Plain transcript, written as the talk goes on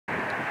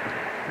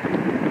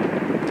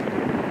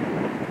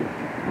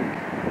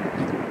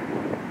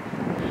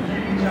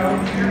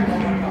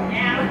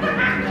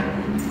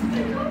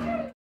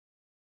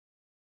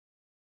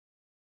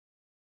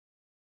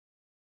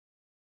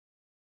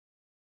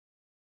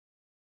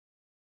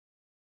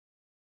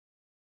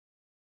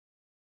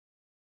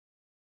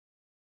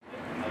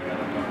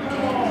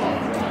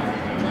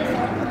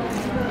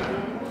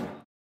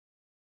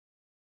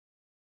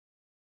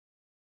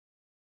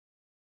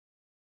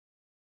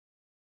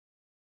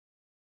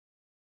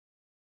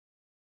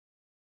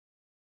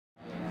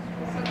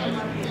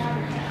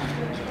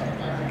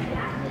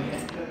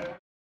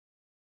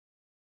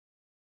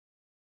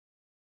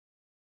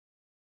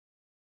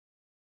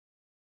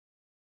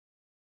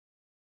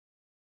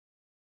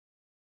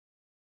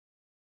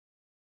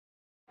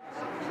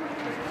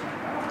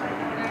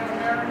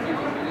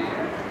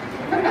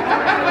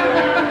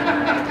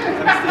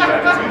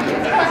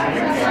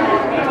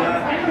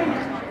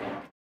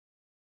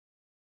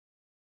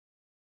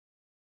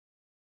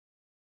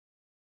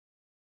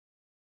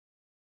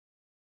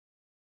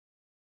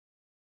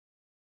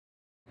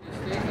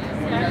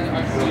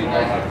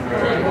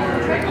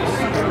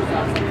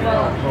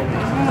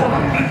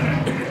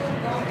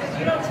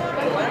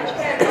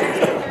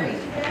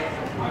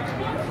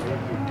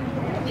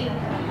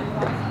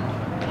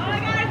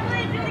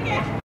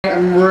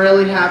I'm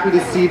really happy to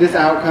see this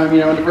outcome. You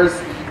know, the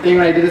first thing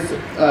when I did this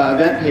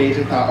event page,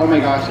 I thought, oh my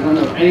gosh, I don't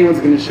know if anyone's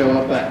going to show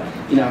up, but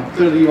you know,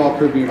 clearly you all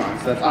proved me wrong,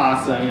 so that's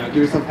awesome. You know, give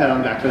yourself a pat on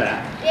the back for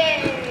that.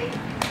 Yay!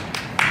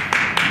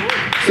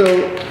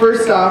 So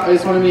first off, I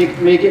just want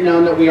to make it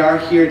known that we are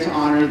here to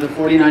honor the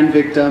 49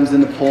 victims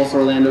in the Pulse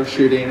Orlando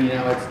shooting. You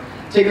know, it's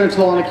taken a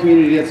toll on a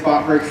community that's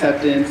fought for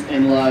acceptance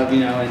and love.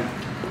 You know, and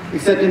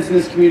acceptance in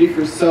this community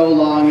for so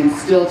long, and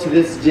still to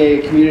this day,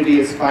 a community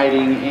is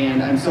fighting.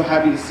 And I'm so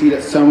happy to see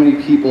that so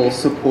many people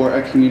support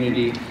a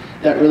community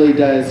that really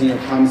does, you know,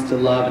 comes to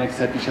love and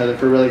accept each other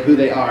for really who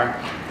they are.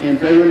 And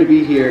for everyone to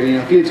be here, you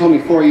know, if you had told me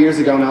 4 years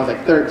ago when I was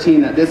like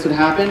 13 that this would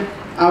happen,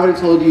 I would have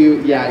told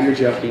you, yeah, you're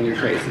joking, you're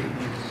crazy.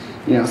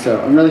 You know,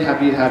 so I'm really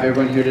happy to have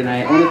everyone here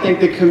tonight. I want to thank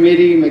the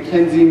committee,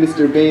 Mackenzie,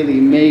 Mr. Bailey,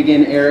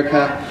 Megan,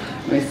 Erica,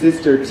 my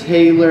sister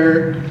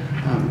Taylor.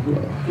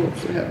 Who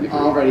else do we have?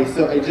 Alrighty,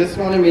 so I just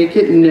want to make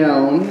it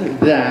known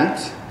that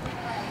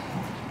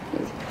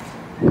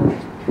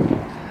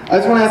I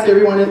just want to ask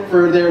everyone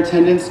for their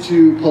attendance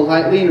to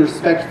politely and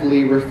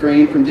respectfully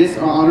refrain from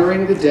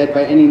dishonoring the dead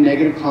by any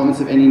negative comments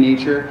of any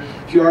nature.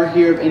 If you are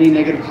here of any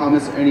negative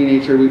comments of any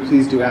nature, we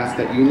please do ask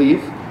that you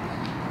leave.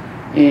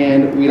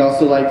 And we'd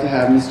also like to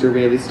have Mr.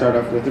 Bailey start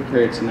off with a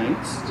prayer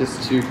tonight,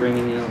 just to bring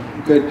in, you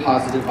know, good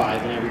positive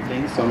vibe and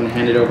everything. So I'm going to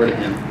hand it over to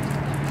him.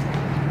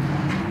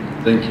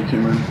 Thank you,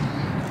 Cameron.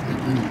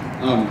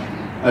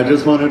 I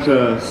just wanted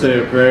to say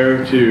a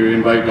prayer to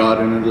invite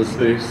God into this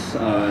space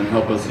and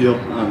help us heal.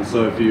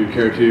 So if you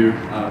care to,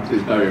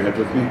 please bow your head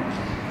with me.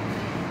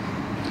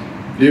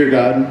 Dear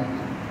God,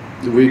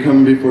 we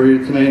come before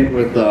you tonight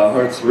with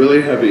hearts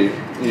really heavy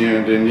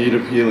and in need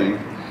of healing.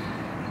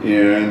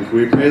 And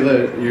we pray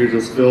that you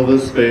just fill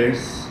this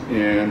space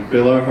and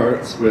fill our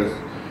hearts with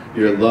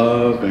your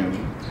love and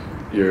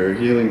your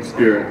healing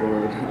spirit,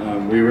 Lord.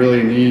 We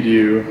really need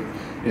you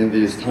in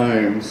these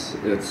times.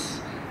 It's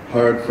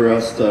hard for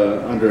us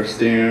to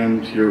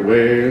understand your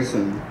ways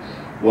and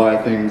why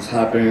things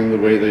happen the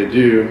way they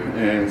do.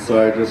 And so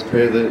I just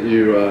pray that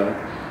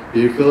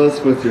you fill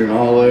us with your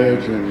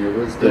knowledge and your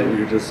wisdom, that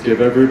you just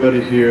give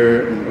everybody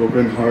here an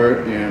open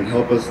heart and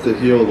help us to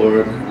heal,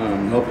 Lord.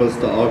 Help us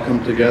to all come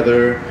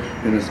together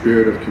in a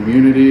spirit of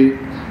community,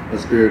 a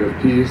spirit of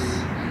peace,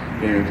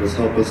 and just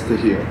help us to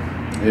heal.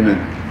 Amen.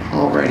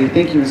 Alrighty,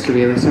 thank you, Mr.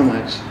 Bailey, so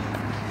much.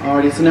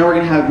 Alrighty, so now we're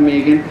going to have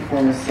Megan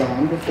perform a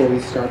song before we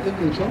start the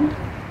vigil.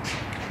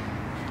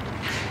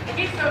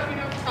 Okay, so if you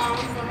know the song,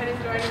 go ahead and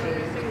join us and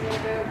sing a little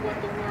bit of what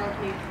the world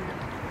needs now.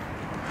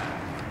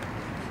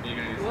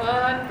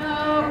 What the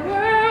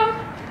world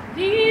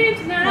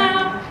needs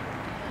now,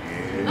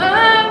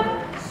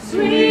 love,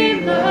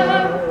 sweet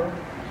love,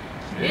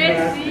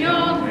 it's the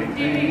only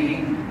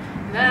thing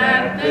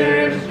that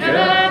there's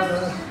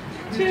just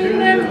to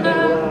live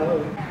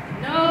love.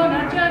 No,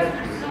 not just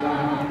for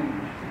some,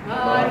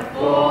 but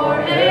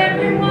for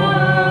everyone.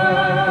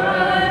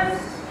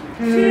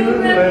 To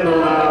live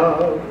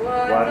love,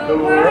 what the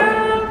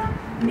world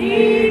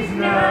needs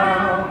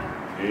now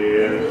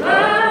is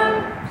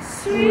love,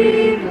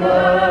 sweet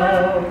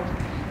love.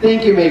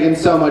 Thank you, Megan,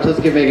 so much. Let's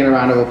give Megan a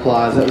round of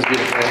applause. That was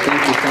beautiful.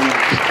 Thank you so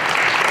much.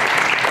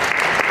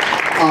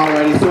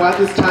 Alrighty, so at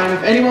this time,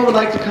 if anyone would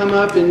like to come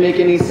up and make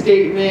any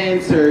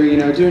statements or, you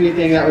know, do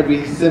anything, that would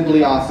be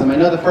simply awesome. I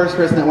know the first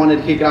person that wanted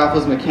to kick it off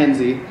was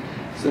Mackenzie.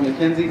 So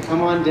Mackenzie,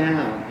 come on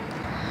down.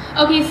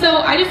 Okay, so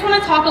I just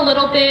want to talk a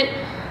little bit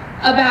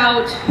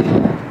about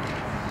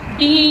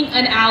being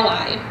an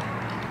ally.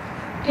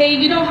 Okay,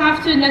 you don't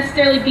have to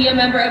necessarily be a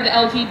member of the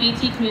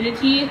LGBT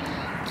community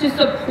to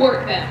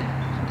support them.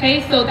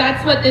 Okay, so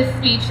that's what this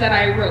speech that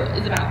I wrote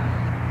is about.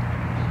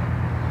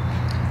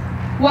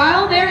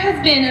 While there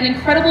has been an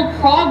incredible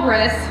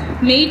progress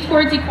made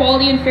towards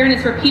equality and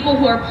fairness for people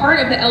who are part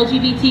of the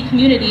LGBT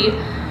community,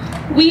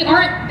 we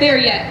aren't there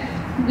yet.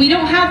 We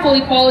don't have full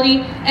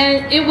equality,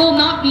 and it will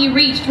not be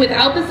reached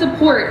without the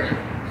support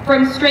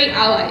from straight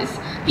allies.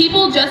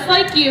 People just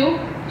like you,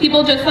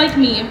 people just like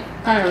me.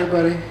 Hi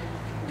everybody.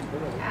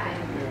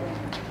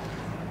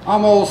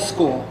 I'm old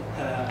school.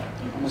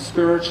 I'm a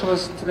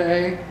spiritualist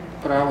today,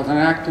 but I was an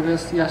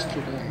activist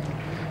yesterday.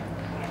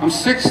 I'm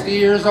 60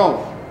 years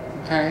old,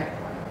 okay?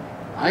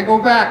 I go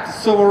back to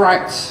civil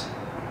rights.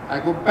 I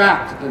go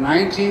back to the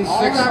 1960s.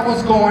 All that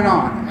was going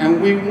on,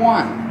 and we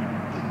won.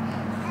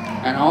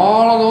 And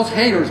all of those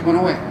haters went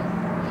away.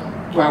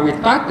 Well, we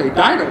thought they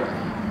died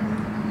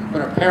away,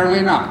 but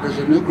apparently not. There's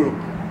a new group.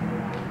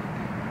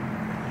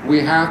 We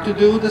have to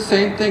do the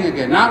same thing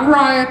again. Not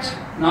riot,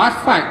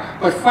 not fight,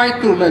 but fight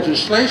through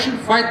legislation,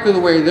 fight through the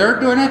way they're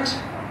doing it,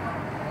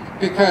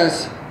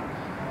 because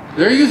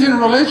They're using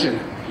religion.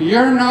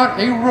 You're not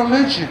a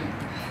religion.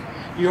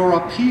 You're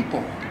a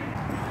people.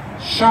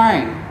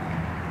 Shine.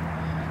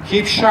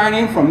 Keep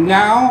shining from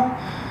now.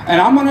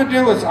 And I'm going to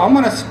do is I'm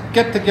going to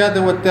get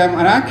together with them.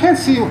 And I can't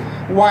see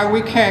why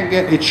we can't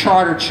get a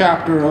charter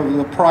chapter of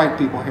the Pride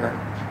people here.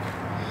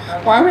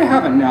 Why we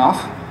have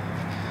enough?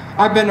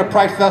 I've been to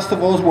Pride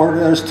festivals where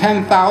there's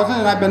 10,000,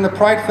 and I've been to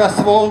Pride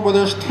festivals where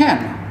there's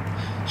 10.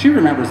 She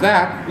remembers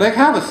that. Lake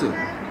Havasu.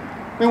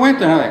 We went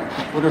there,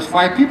 like, well, there's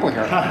 5 people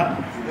here.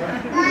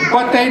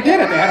 But they did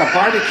it. They had a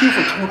barbecue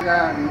for 2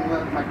 guys and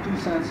let my 2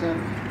 cents in.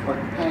 But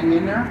hang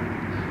in there.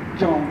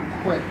 Don't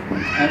quit.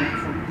 And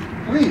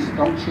please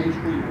don't change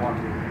who you are,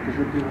 because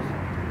you're beautiful.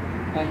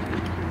 Thank you.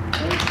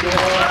 Thank you.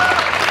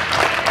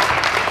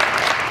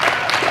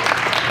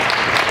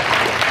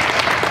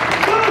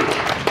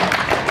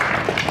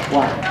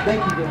 Wow. Thank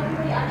you, Bill.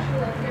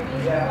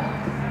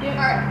 Yeah.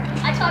 Alright,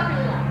 I talk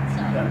really loud,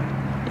 so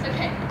it's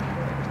okay.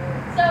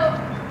 So,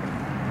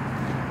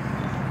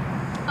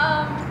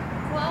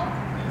 well,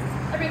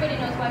 everybody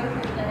knows why we're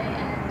here today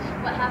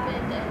and what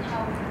happened and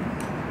how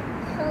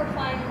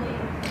horrifyingly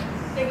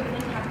big of an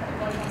impact that it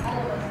was on all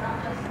of us, not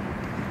just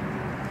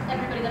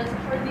everybody that is a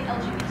part of the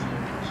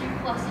LGBTQ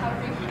plus,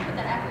 however you put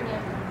that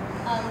acronym,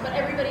 but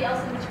everybody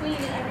else in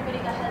between and everybody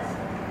that has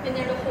been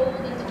there to hold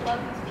and to love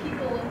these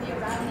people and be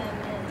around them,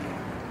 and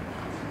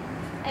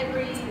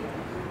every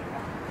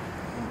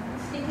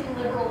stinking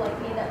liberal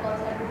like me that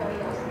loves everybody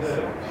else in this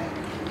world.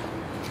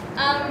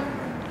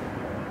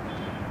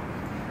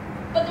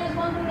 But there's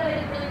one thing that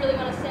I really, really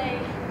want to say.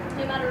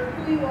 No matter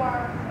who you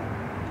are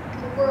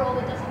in the world,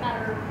 it doesn't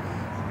matter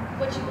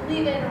what you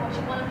believe in or what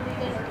you want to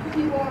believe in or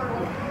who you are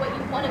or what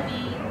you want to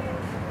be.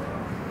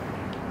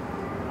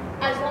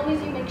 As long as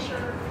you make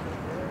sure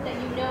that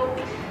you know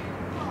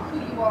who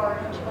you are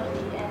and what you want to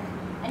be,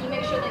 and you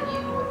make sure that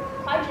you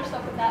pride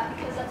yourself with that,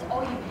 because that's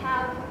all you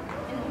have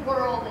in the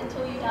world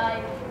until you die.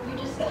 You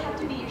just have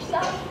to be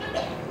yourself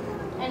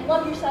and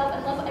love yourself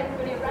and love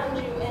everybody around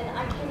you, and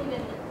I can't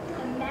even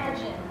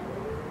imagine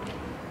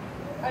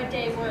a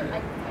day where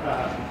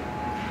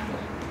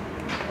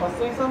I'll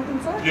say something,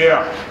 sir?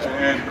 Yeah,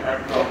 and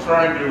I'll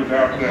try and do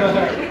without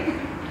that.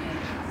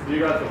 You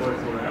got the voice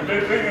for I've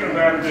been thinking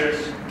about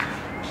this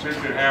since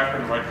it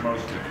happened, like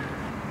most of you.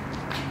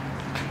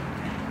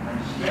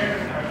 I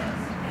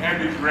had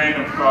these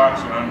random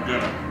thoughts, and I'm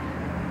gonna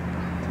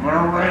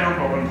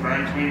ramble and try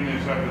and clean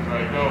this up as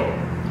I go.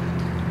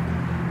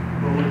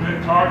 But we've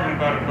been talking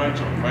about a bunch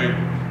of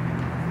labels.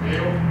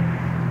 Male,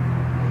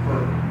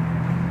 purple,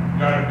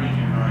 gotta be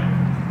united.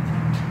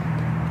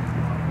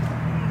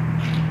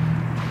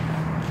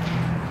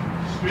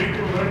 Speak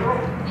to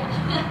liberal?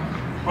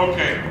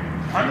 Okay,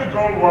 I'm a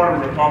Goldwater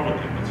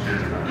Republican that's here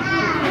tonight.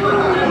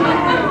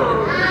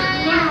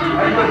 I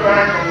go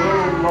back a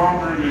little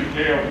longer than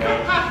Gail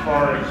does as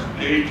far as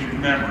age and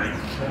memory,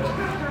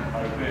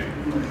 I think.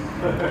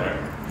 Right.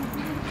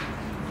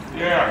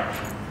 Yeah,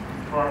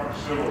 fought for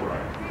civil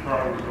rights.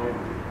 Thought it was over.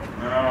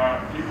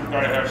 People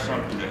gotta have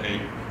something to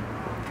hate.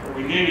 What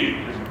we need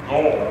is a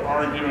goal,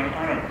 argument. I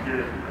don't care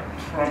if you're a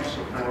Trump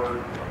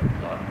supporter.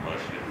 God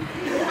bless you.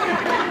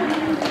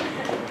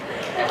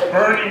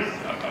 Bernie,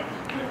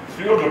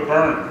 feel the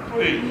burn,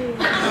 please.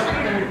 I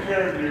don't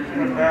care if you're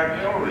going to back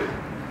Hillary.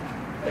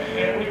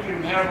 And we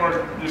can have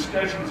our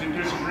discussions and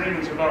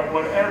disagreements about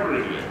whatever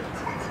it is.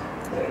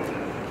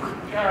 For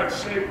God's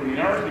sake, when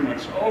the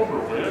argument's over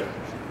with,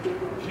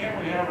 can't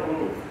we have a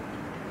little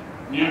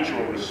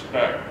mutual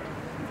respect?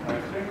 I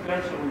think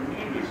that's what we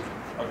need, is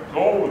a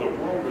goal with a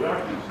world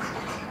without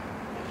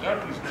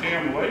these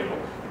damn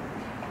labels.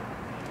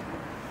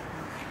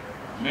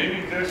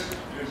 Maybe this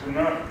is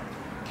enough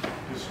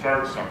to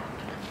start something.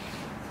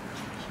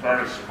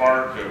 Start a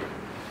spark of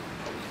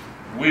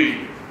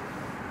we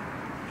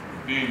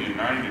being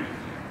united again.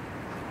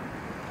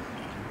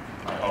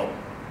 I hope.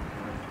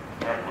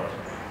 God bless.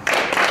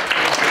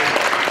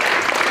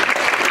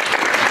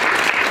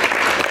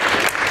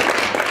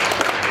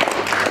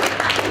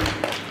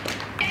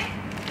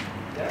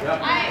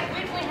 I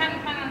originally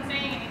hadn't planned on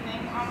saying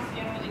anything. Honestly,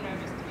 I'm really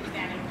nervous to be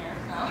standing here,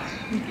 so.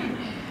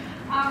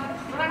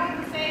 What I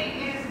wanted to say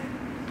is,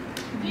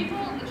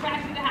 people, the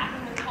tragedy that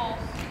happened with Pulse,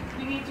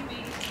 we need to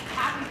be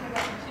happy for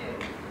them too,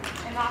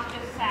 and not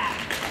just sad.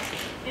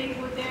 They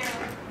were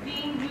there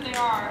being who they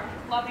are,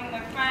 loving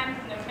their friends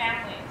and their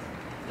families,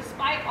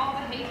 despite all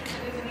the hate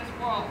that is in this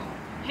world.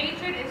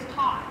 Hatred is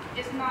taught.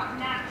 It's not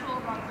natural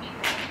among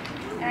people.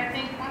 And I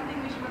think one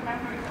thing we should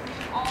remember is that we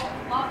should all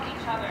love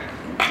each other.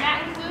 And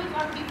that includes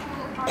our people,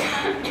 our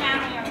friends and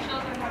family, our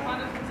children, our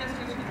brothers and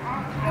sisters who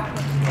aren't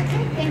Catholic.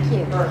 Thank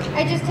you.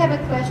 I just have a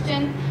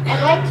question.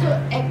 I'd like to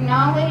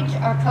acknowledge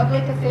our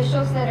public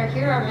officials that are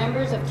here, our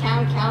members of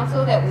town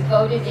council that we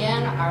voted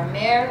in, our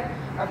mayor,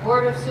 our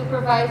board of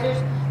supervisors.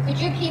 Could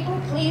you people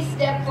please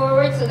step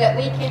forward so that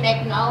we can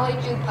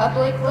acknowledge you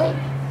publicly?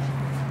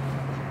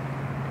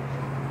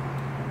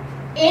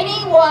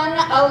 Anyone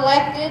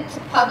elected to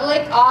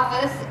public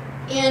office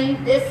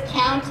in this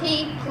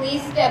county,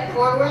 please step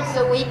forward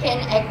so we can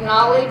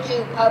acknowledge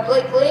you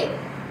publicly.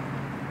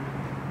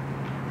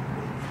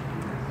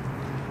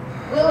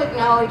 we'll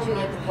acknowledge you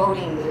at the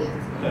voting booth.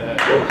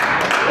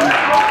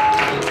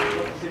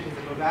 Decision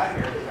to move out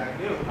here because I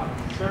knew I'm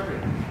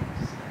conservative.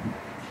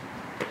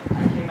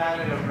 I came out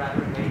at a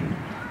rather late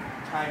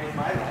time in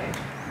my life,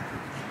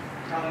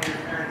 telling your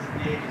parents at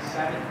the age of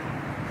 7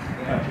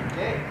 that your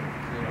day,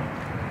 you know,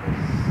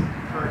 was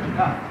courage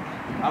enough.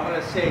 I'm going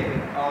to say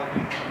that all of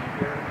you come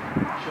here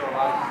show a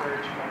lot of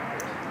courage coming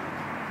here.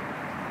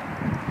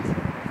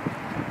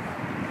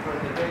 For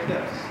the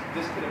victims,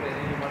 this could have been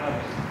any one of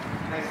us.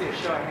 Can I see a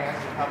show of hands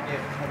of how many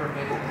have ever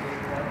been in the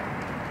game club?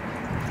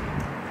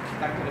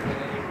 That could have been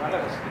any one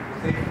of us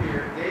because they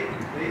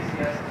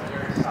see us as a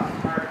very soft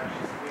partner.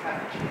 We have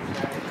to change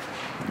that.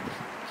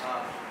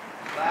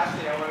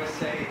 Lastly, I want to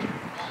say,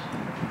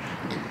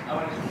 I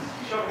want to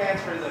show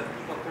hands for the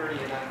people 30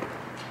 and under.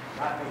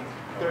 Not me,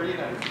 30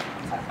 and under.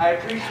 I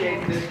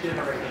appreciate this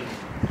generation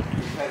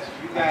because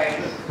you guys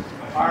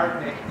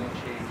are making a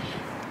change.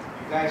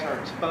 You guys are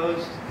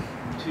exposed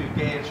to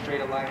gay and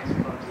straight alliance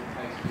clubs in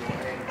high school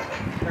and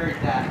carried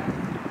that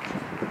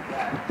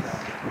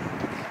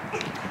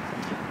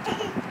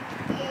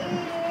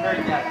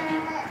to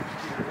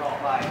your adult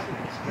lives. And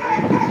it's very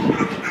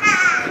appreciated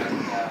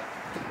and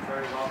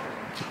very welcome.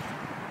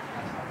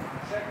 That's all I want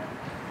to say.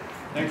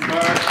 Thanks,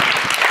 Mark.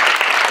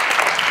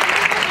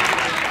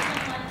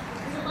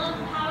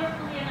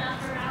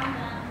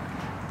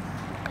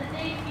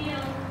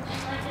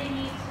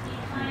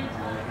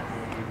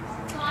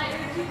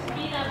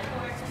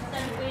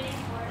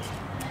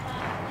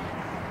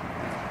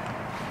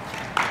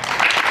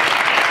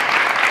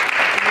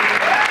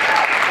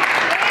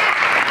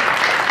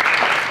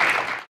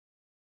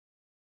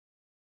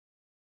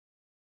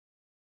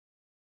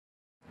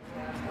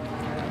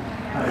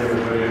 Hi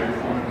everybody, I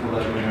just wanted to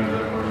let you know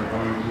that we're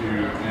going to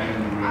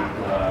end with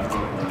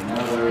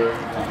another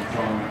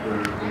song for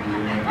the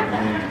beginning of the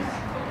names.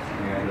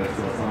 And it's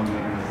a song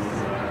that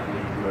Melissa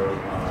actually wrote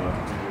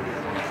in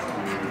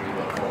response to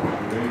the fall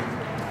shooting.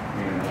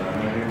 And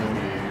Megan will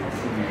be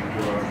singing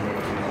for us with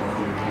us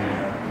so you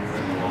can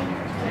sing along.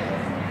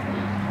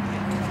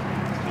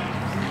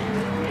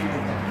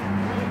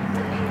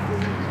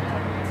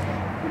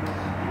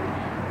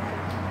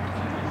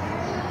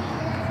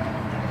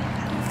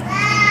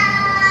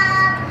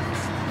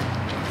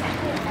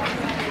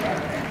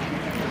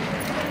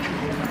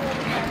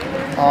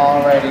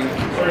 Alrighty.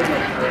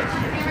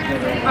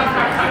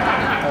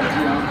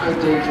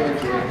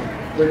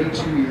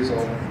 32 years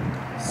old.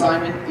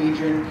 Simon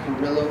Adrian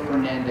Carrillo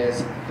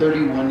Fernandez,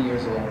 31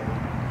 years old.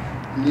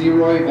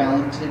 Leroy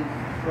Valentin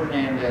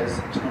Fernandez,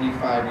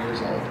 25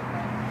 years old.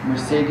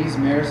 Mercedes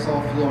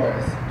Marisol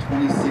Flores,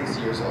 26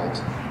 years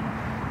old.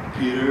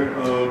 Peter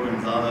O.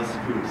 Gonzalez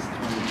Cruz,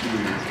 22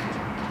 years.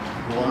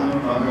 Juan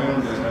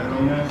Manuel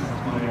Guerrero,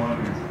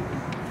 21 years.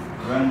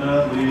 Brenda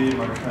Lee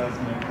Marquez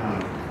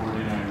Nicole,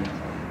 49 years old.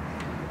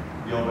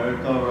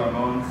 Gilberto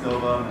Ramon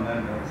Silva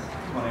Menendez,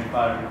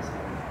 25 years old.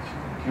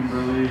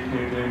 Kimberly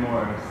K.J.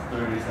 Morris,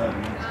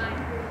 37 years old.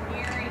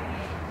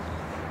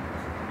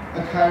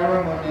 Akira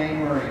Monet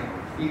Murray,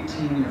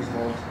 18 years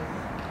old.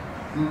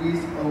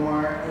 Luis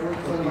Omar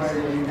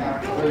Cap,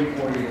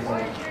 34 years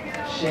old.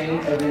 Shane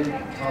Evan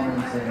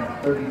Tomlinson,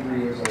 33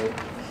 years old.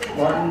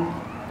 Martin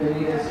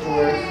Benitez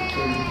Torres,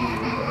 33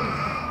 years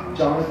old.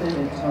 Jonathan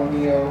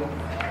Antonio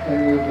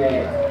Henry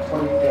Vega,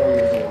 24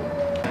 years old.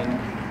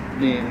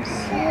 Names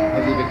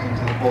of the victims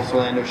of the Pulse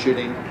Orlando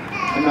shooting.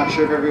 I'm not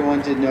sure if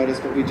everyone did notice,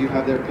 but we do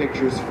have their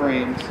pictures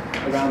framed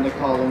around the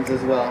columns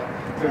as well.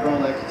 If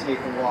everyone would like to take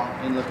a walk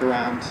and look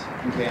around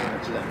and pay honor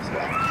to them as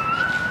well.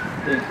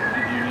 Thank you.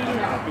 Do you need a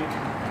copy?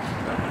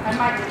 I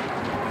might.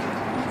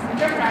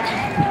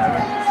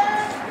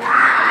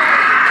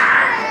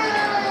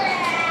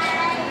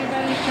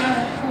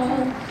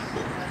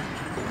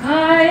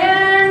 I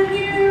am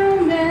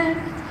human,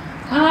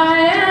 I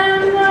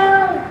am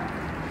love,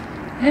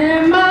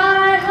 and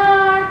my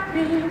heart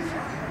beats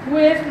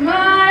with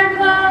my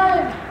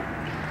blood.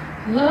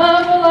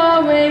 Love will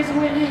always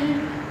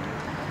win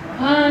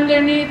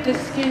underneath the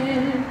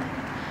skin,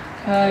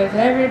 'cause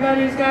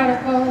everybody's got a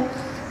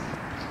pulse.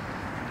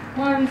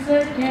 Once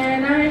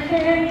again I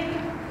hate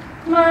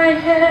my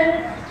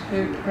head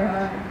to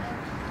cry.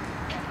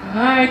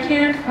 I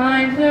can't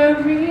find the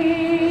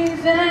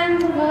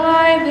reason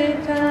why they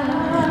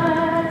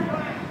died.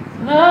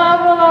 Love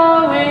will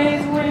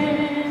always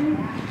win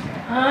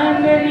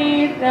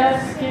underneath the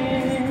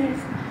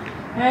skin.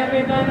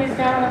 Everybody's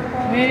got a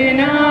pulse in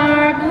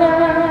our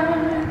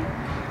blood.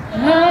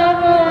 Love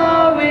will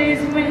always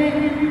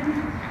win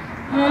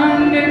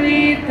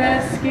underneath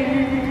the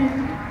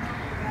skin.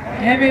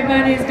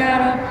 Everybody's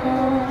got a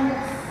pulse.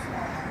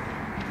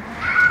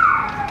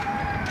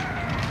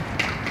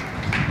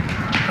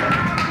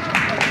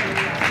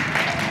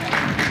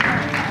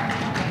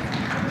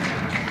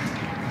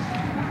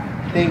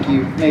 Thank you,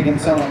 Megan,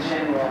 so much.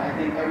 Manuel, I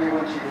think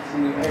everyone should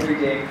continue every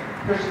day,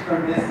 especially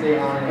from this day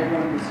on, and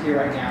everyone who's here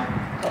right now,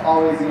 to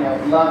always,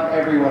 love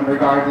everyone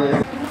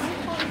regardless.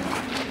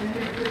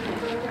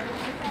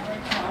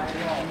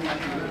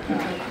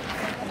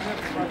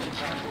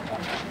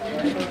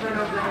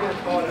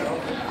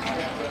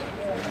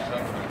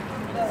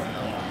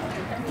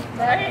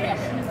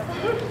 Right?